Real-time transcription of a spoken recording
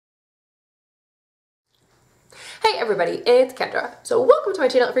Hey everybody, it's Kendra. So welcome to my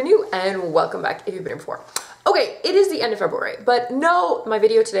channel if you're new, and welcome back if you've been here before. Okay, it is the end of February, but no, my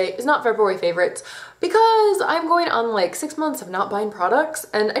video today is not February favorites because I'm going on like 6 months of not buying products,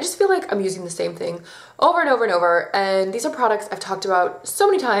 and I just feel like I'm using the same thing over and over and over, and these are products I've talked about so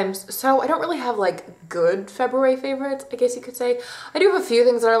many times, so I don't really have like good February favorites, I guess you could say. I do have a few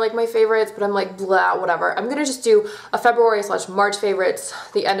things that are like my favorites, but I'm like blah, whatever. I'm gonna just do a February/March favorites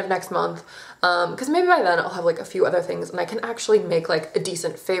the end of next month. Because maybe by then I'll have like a few other things and I can actually make like a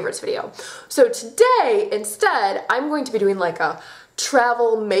decent favorites video. So today, instead, I'm going to be doing like a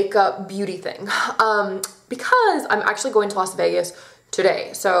travel makeup beauty thing. Because I'm actually going to Las Vegas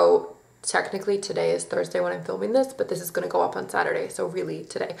today. So technically today is Thursday when I'm filming this, but this is going to go up on Saturday, so really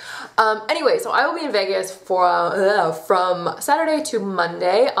today. Anyway, so I will be in Vegas for from Saturday to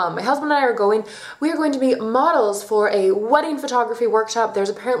Monday. My husband and I are going. We are going to be models for a wedding photography workshop. There's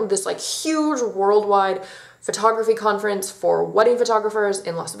apparently this like huge worldwide photography conference for wedding photographers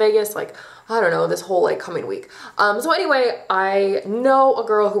in Las Vegas, like, I don't know, this whole like coming week. So anyway, I know a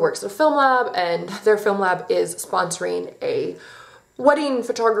girl who works at a film lab, and their film lab is sponsoring a wedding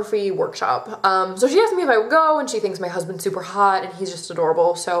photography workshop. So she asked me if I would go, and she thinks my husband's super hot and he's just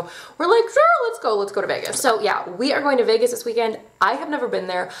adorable. So we're like, sure, let's go to Vegas. So yeah, we are going to Vegas this weekend. I have never been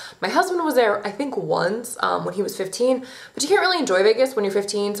there. My husband was there, I think once, when he was 15, but you can't really enjoy Vegas when you're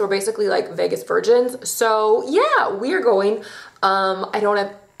 15. So we're basically like Vegas virgins. So yeah, we are going. I don't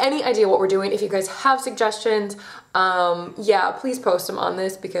have any idea what we're doing. If you guys have suggestions, yeah, please post them on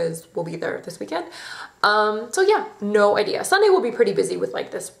this because we'll be there this weekend. So yeah, no idea. Sunday will be pretty busy with like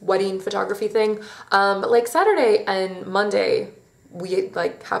this wedding photography thing, but like Saturday and Monday we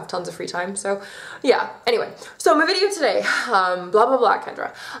like have tons of free time. So yeah, anyway, so my video today, blah blah blah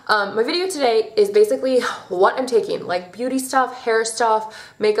Kendra, my video today is basically what I'm taking, like beauty stuff, hair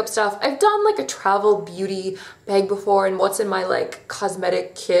stuff, makeup stuff. I've done like a travel beauty bag before and what's in my like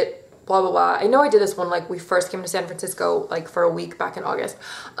cosmetic kit, blah blah blah. I know I did this one like we first came to San Francisco like for a week back in August,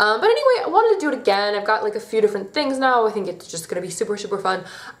 but anyway, I wanted to do it again. I've got like a few different things now. I think it's just gonna be super fun.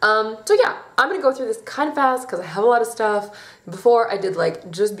 So yeah, I'm gonna go through this kind of fast because I have a lot of stuff. Before I did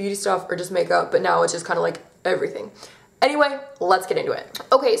like just beauty stuff or just makeup, but now it's just kind of like everything. Anyway, let's get into it.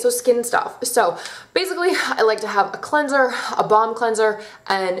 Okay, so skin stuff. So basically I like to have a cleanser, a balm cleanser,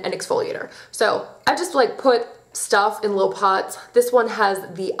 and an exfoliator. So I just like put stuff in little pots. This one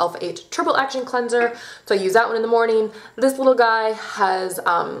has the Alpha H Triple Action Cleanser, so I use that one in the morning. This little guy has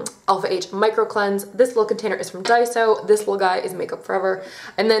Alpha H Micro Cleanse. This little container is from Daiso. This little guy is Makeup Forever.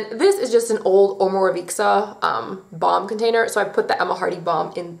 And then this is just an old Omorovicza balm container, so I put the Emma Hardy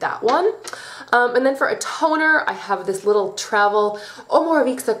balm in that one. And then for a toner, I have this little travel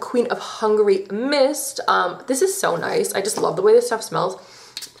Omorovicza Queen of Hungary Mist. This is so nice. I just love the way this stuff smells.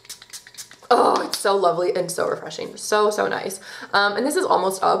 Oh, it's so lovely and so refreshing. So nice. And this is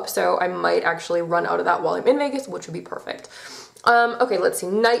almost up, so I might actually run out of that while I'm in Vegas, which would be perfect. Okay, let's see,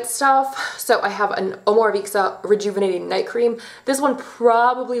 night stuff. So I have an Omorovicza Rejuvenating Night Cream. This one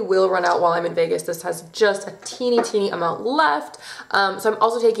probably will run out while I'm in Vegas. This has just a teeny amount left. So I'm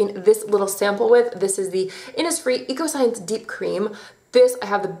also taking this little sample with. This is the Innisfree EcoScience Deep Cream. This, I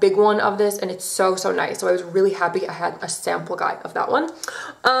have the big one of this, and it's so nice. So I was really happy I had a sample guide of that one.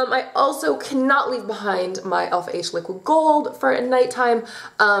 I also cannot leave behind my Alpha H Liquid Gold for nighttime.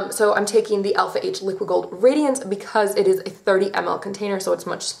 So I'm taking the Alpha H Liquid Gold Radiance because it is a 30 ml container, so it's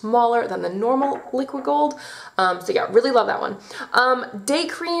much smaller than the normal Liquid Gold. So yeah, really love that one. Day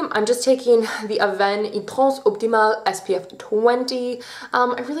cream, I'm just taking the Avène Hydrans Optimal SPF 20.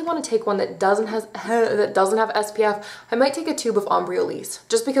 I really want to take one that doesn't have SPF. I might take a tube of Ombre Elise,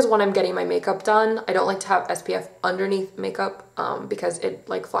 just because when I'm getting my makeup done, I don't like to have SPF underneath makeup because it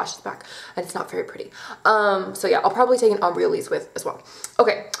like flashes back and it's not very pretty. So yeah, I'll probably take an Ombre Elise with as well.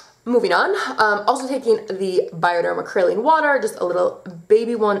 Okay, moving on. Also taking the Bioderma Acrylic Water, just a little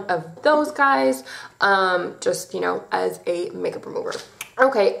baby one of those guys, just, you know, as a makeup remover.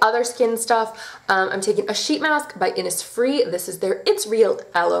 Okay, other skin stuff. I'm taking a sheet mask by Innisfree. This is their It's Real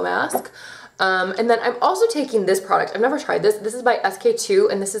Aloe Mask. And then I'm also taking this product. I've never tried this. This is by SK-II,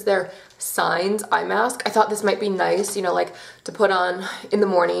 and this is their Signs eye mask. I thought this might be nice, you know, like to put on in the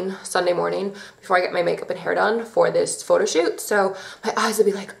morning, Sunday morning, before I get my makeup and hair done for this photo shoot. So my eyes will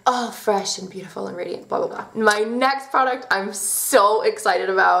be like all fresh and beautiful and radiant, blah, blah, blah. My next product I'm so excited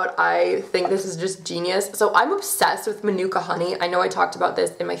about. I think this is just genius. So I'm obsessed with Manuka Honey. I know I talked about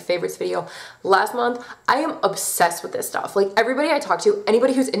this in my favorites video last month. I am obsessed with this stuff. Like everybody I talk to,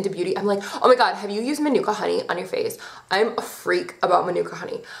 anybody who's into beauty, I'm like, oh my God, have you used Manuka Honey on your face? I'm a freak about Manuka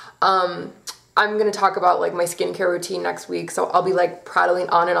Honey. I'm gonna talk about like my skincare routine next week, so I'll be like prattling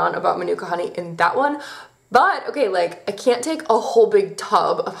on and on about Manuka Honey in that one. But okay, like I can't take a whole big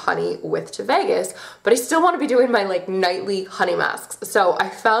tub of honey with to Vegas, but I still want to be doing my like nightly honey masks. So I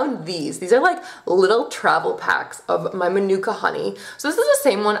found these. These are like little travel packs of my Manuka honey. So this is the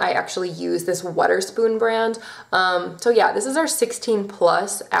same one I actually use, this Wetherspoon brand. So yeah, this is our 16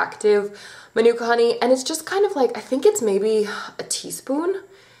 plus active Manuka honey, and it's just kind of like, I think it's maybe a teaspoon.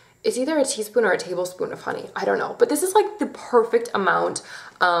 It's either a teaspoon or a tablespoon of honey. I don't know. But this is like the perfect amount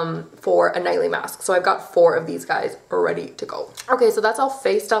for a nightly mask. So I've got 4 of these guys ready to go. Okay, so that's all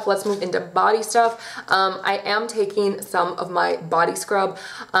face stuff. Let's move into body stuff. I am taking some of my body scrub.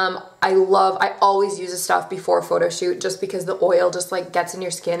 I always use this stuff before a photo shoot just because the oil just like gets in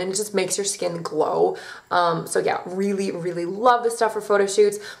your skin and it just makes your skin glow. So yeah, really, really love this stuff for photo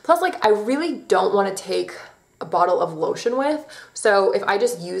shoots. Plus like I really don't want to take a bottle of lotion with. So if I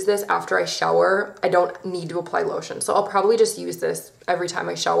just use this after I shower, I don't need to apply lotion. So I'll probably just use this every time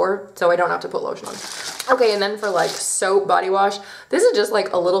I shower so I don't have to put lotion on. Okay, and then for like soap body wash, this is just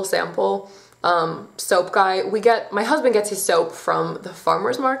like a little sample soap guy. My husband gets his soap from the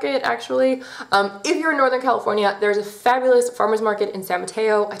farmer's market actually. If you're in Northern California, there's a fabulous farmer's market in San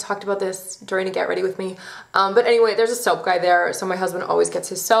Mateo. I talked about this during a Get Ready With Me. But anyway, there's a soap guy there. So my husband always gets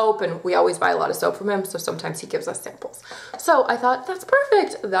his soap and we always buy a lot of soap from him. So sometimes he gives us samples. So I thought that's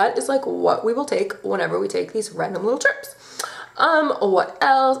perfect. That is like what we will take whenever we take these random little trips. What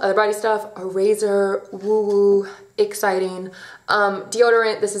else? Other body stuff, a razor, woo woo, exciting.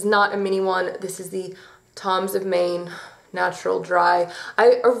 Deodorant, this is not a mini one. This is the Tom's of Maine Natural Dry.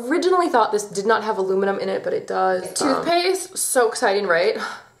 I originally thought this did not have aluminum in it, but it does. Toothpaste, so exciting, right?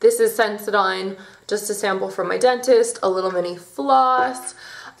 This is Sensodyne, just a sample from my dentist, a little mini floss.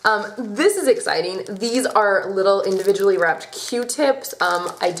 This is exciting. These are little individually wrapped Q-tips.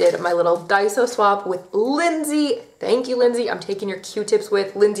 I did my little Daiso swap with Lindsay. Thank you, Lindsay. I'm taking your Q-tips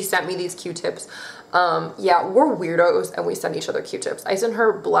with. Lindsay sent me these Q-tips. Yeah, we're weirdos and we send each other Q-tips. I sent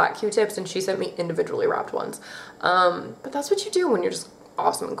her black Q-tips and she sent me individually wrapped ones. But that's what you do when you're just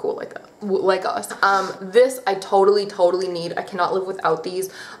awesome and cool like that, like us. This I totally need. I cannot live without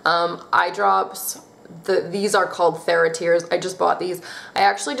these. Eye drops. These are called TheraTears. I just bought these. I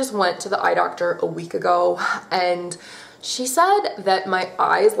actually just went to the eye doctor a week ago and she said that my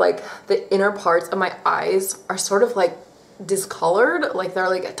eyes, like the inner parts of my eyes are sort of like discolored. Like they're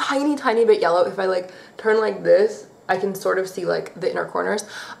like a tiny bit yellow. If I like turn like this, I can sort of see like the inner corners.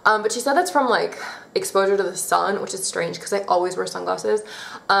 But she said that's from like exposure to the sun, which is strange because I always wear sunglasses.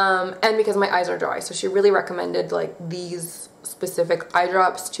 And because my eyes are dry. So she really recommended like these specific eye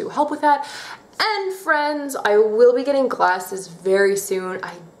drops to help with that. And friends, I will be getting glasses very soon.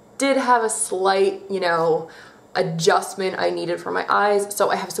 I did have a slight, you know, adjustment I needed for my eyes. So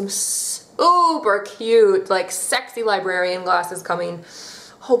I have some super cute, like sexy librarian glasses coming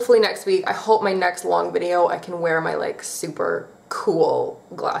hopefully next week. I hope my next long video I can wear my like super cool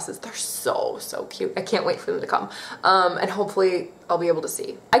glasses. They're so cute. I can't wait for them to come. And hopefully I'll be able to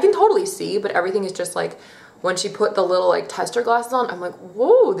see. I can totally see, but everything is just like, when she put the little like tester glasses on, I'm like,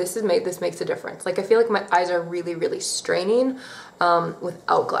 whoa, this makes a difference. Like I feel like my eyes are really straining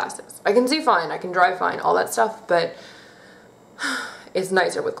without glasses. I can see fine, I can drive fine, all that stuff, but it's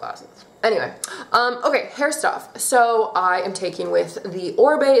nicer with glasses. Anyway, okay, hair stuff. So I am taking with the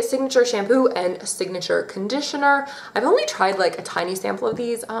Oribe Signature Shampoo and Signature Conditioner. I've only tried like a tiny sample of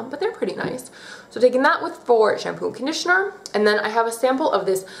these, but they're pretty nice. So taking that for shampoo and conditioner, and then I have a sample of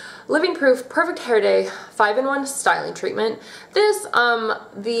this Living Proof Perfect Hair Day 5-in-1 styling treatment. This,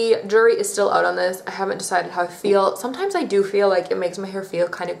 the jury is still out on this. I haven't decided how I feel. Sometimes I do feel like it makes my hair feel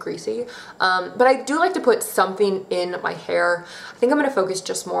kind of greasy, but I do like to put something in my hair. I think I'm going to focus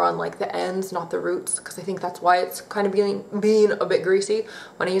just more on like the ends, not the roots, because I think that's why it's kind of being a bit greasy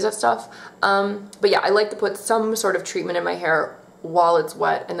when I use that stuff. But yeah, I like to put some sort of treatment in my hair while it's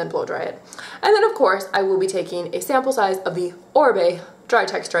wet and then blow dry it. And then of course I will be taking a sample size of the Oribe Dry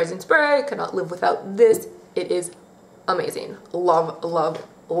Texturizing Spray. Cannot live without this. It is amazing. Love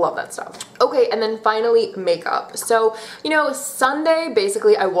that stuff. Okay, and then finally makeup. So, you know, Sunday,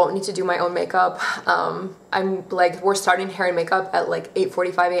 basically I won't need to do my own makeup. We're starting hair and makeup at like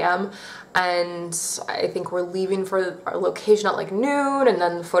 8:45 a.m. and I think we're leaving for our location at like noon, and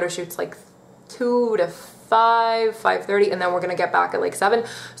then the photo shoot's like 2 to 5:30, and then we're gonna get back at like 7.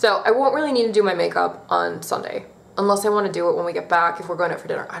 So I won't really need to do my makeup on Sunday. Unless I want to do it when we get back, if we're going out for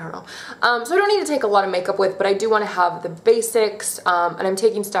dinner, I don't know. So I don't need to take a lot of makeup with, but I do want to have the basics, and I'm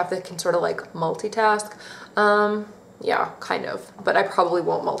taking stuff that can sort of like multitask. Yeah, kind of, but I probably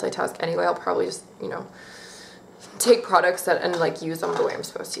won't multitask anyway. I'll probably just, you know, take products that and like use them the way I'm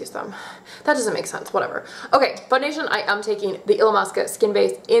supposed to use them. That doesn't make sense, whatever. Okay, foundation, I am taking the Illamasqua Skin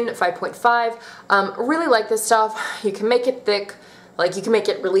Base in 5.5. Really like this stuff. You can make it thick, like you can make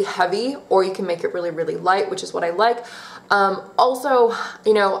it really heavy, or you can make it really, really light, which is what I like. Also,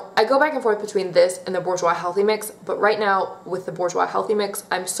 you know, I go back and forth between this and the Bourjois Healthy Mix, but right now with the Bourjois Healthy Mix,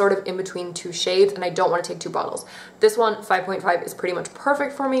 I'm sort of in between two shades and I don't want to take two bottles. This one, 5.5, is pretty much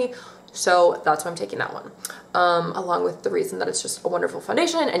perfect for me, so that's why I'm taking that one. Along with the reason that it's just a wonderful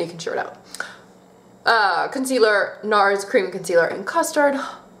foundation and you can share it out. Concealer, NARS Cream Concealer in Custard.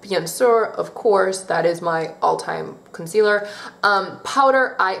 Bien Sur, of course, that is my all-time concealer.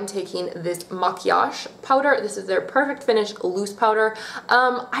 Powder, I am taking this Maquillage powder. This is their Perfect Finish loose powder.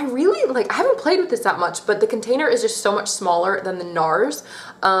 I really like, I haven't played with this that much, but the container is just so much smaller than the NARS.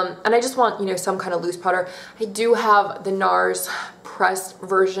 And I just want, you know, some kind of loose powder. I do have the NARS pressed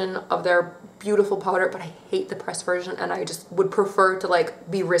version of their beautiful powder, but I hate the pressed version and I just would prefer to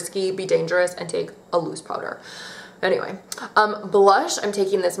like be risky, be dangerous, and take a loose powder. Anyway, blush, I'm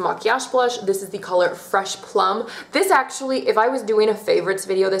taking this Maquillage blush. This is the color Fresh Plum. This actually, if I was doing a favorites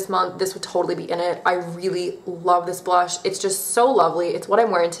video this month, this would totally be in it. I really love this blush. It's just so lovely. It's what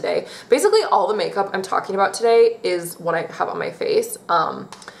I'm wearing today. Basically, all the makeup I'm talking about today is what I have on my face,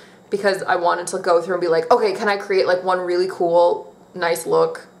 because I wanted to go through and be like, okay, can I create like one really cool, nice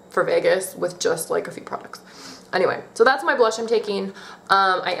look for Vegas with just like a few products? Anyway, so that's my blush I'm taking.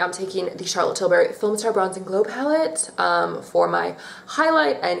 I am taking the Charlotte Tilbury Film Star Bronze and Glow palette for my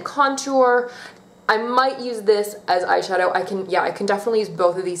highlight and contour. I might use this as eyeshadow. I can definitely use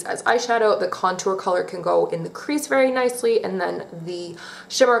both of these as eyeshadow. The contour color can go in the crease very nicely, and then the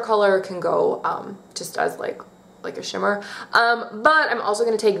shimmer color can go just as like a shimmer. But I'm also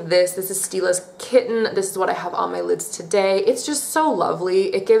going to take this. This is Stila's Kitten. This is what I have on my lids today. It's just so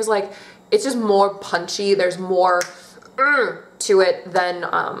lovely. It gives like, it's just more punchy. There's more to it than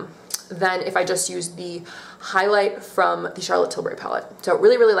if I just use the highlight from the Charlotte Tilbury palette. So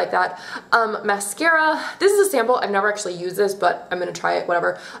really, really like that. Mascara. This is a sample. I've never actually used this, but I'm going to try it,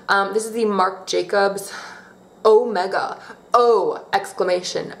 whatever. This is the Marc Jacobs Omega. Oh!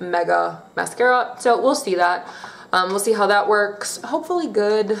 Exclamation. Mega mascara. So we'll see that. We'll see how that works. Hopefully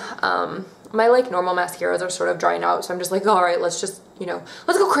good. My like normal mascaras are sort of drying out, so I'm just like, all right, let's just, you know,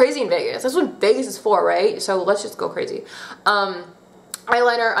 let's go crazy in Vegas. That's what Vegas is for, right? So let's just go crazy.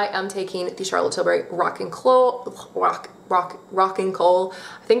 Eyeliner, I am taking the Charlotte Tilbury Rockin' Coal.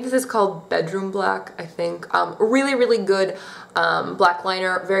 I think this is called Bedroom Black, I think. Really, really good black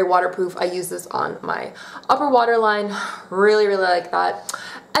liner, very waterproof. I use this on my upper waterline. Really, really like that.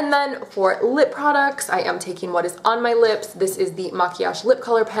 And then for lip products, I am taking what is on my lips. This is the Maquillage Lip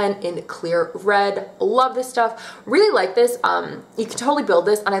Color Pen in Clear Red. Love this stuff. Really like this. You can totally build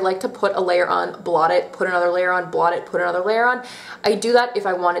this, and I like to put a layer on, blot it, put another layer on, blot it, put another layer on. I do that if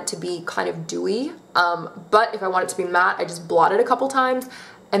I want it to be kind of dewy, but if I want it to be matte, I just blot it a couple times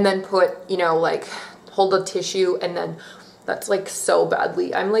and then put, you know, like hold a tissue, and then that's like so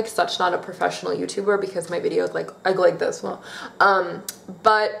badly. I'm like such not a professional YouTuber because my videos like, I go like this. Well,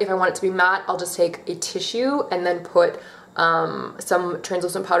 but if I want it to be matte, I'll just take a tissue and then put some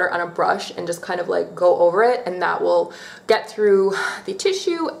translucent powder on a brush and just kind of like go over it, and that will get through the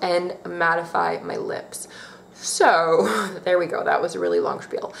tissue and mattify my lips. So there we go. That was a really long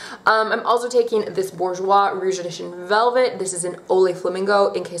spiel. I'm also taking this Bourjois Rouge Edition Velvet. This is an Ole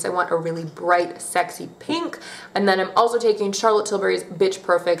Flamingo in case I want a really bright, sexy pink. And then I'm also taking Charlotte Tilbury's Bitch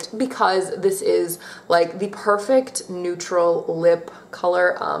Perfect because this is like the perfect neutral lip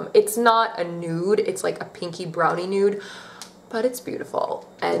color. It's not a nude. It's like a pinky brownie nude, but it's beautiful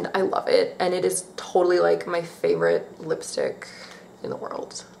and I love it. And it is totally like my favorite lipstick in the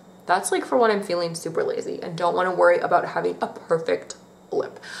world. That's like for when I'm feeling super lazy and don't want to worry about having a perfect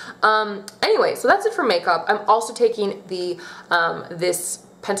lip. Anyway, so that's it for makeup. I'm also taking the this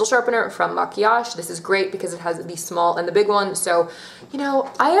pencil sharpener from Maquillage. This is great because it has the small and the big one. So, you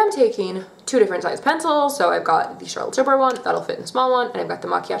know, I am taking two different size pencils. So I've got the Charlotte Tilbury one, that'll fit in the small one, and I've got the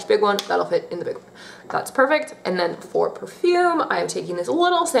Maquillage big one, that'll fit in the big one. That's perfect. And then for perfume, I am taking this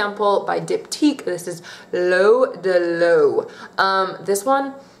little sample by Diptyque. This is L'Eau de l'Eau. This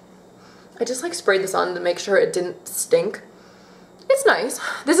one, I just like sprayed this on to make sure it didn't stink. It's nice.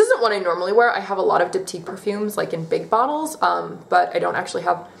 This isn't what I normally wear. I have a lot of Diptyque perfumes like in big bottles, but I don't actually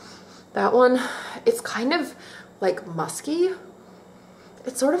have that one. It's kind of like musky.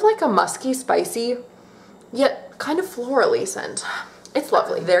 It's sort of like a musky, spicy, yet kind of florally scent. It's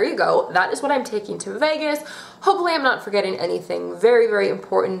lovely. There you go. That is what I'm taking to Vegas. Hopefully I'm not forgetting anything very, very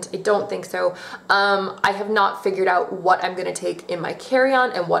important. I don't think so. I have not figured out what I'm going to take in my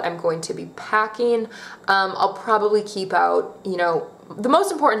carry-on and what I'm going to be packing. I'll probably keep out, you know, the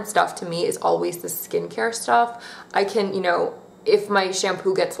most important stuff to me is always the skincare stuff. I can, you know, if my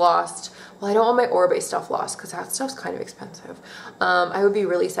shampoo gets lost, well, I don't want my Oribe stuff lost because that stuff's kind of expensive. I would be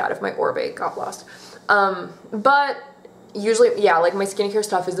really sad if my Oribe got lost. But usually, yeah, like my skincare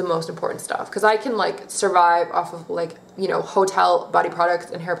stuff is the most important stuff because I can like survive off of like, you know, hotel body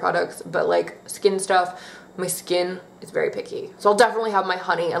products and hair products, but like skin stuff, my skin is very picky. So I'll definitely have my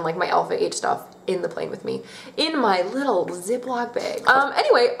honey and like my Alpha H stuff in the plane with me in my little Ziploc bag.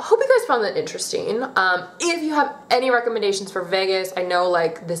 Anyway, hope you guys found that interesting. If you have any recommendations for Vegas, I know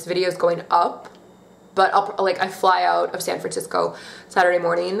like this video is going up, but I fly out of San Francisco Saturday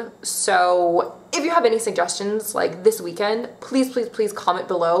morning. So if you have any suggestions like this weekend, please, please, please comment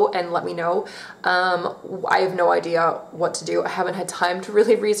below and let me know. I have no idea what to do. I haven't had time to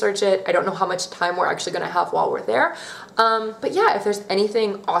really research it. I don't know how much time we're actually gonna have while we're there. But yeah, if there's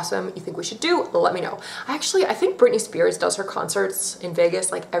anything awesome you think we should do, let me know. I think Britney Spears does her concerts in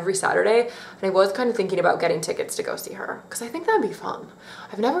Vegas like every Saturday, and I was kind of thinking about getting tickets to go see her because I think that'd be fun.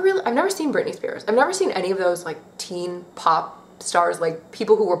 I've never seen Britney Spears. I've never seen any of those like teen pop stars, like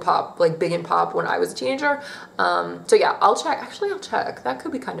people who were pop, like big in pop when I was a teenager. So yeah, I'll check. Actually, I'll check. That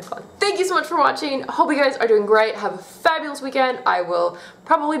could be kind of fun. Thank you so much for watching. Hope you guys are doing great. Have a fabulous weekend. I will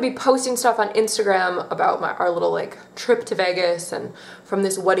probably be posting stuff on Instagram about our little like trip to Vegas and from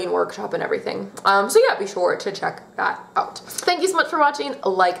this wedding workshop and everything. So yeah, be sure to check that out. Thank you so much for watching.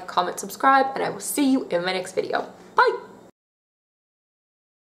 Like, comment, subscribe, and I will see you in my next video. Bye!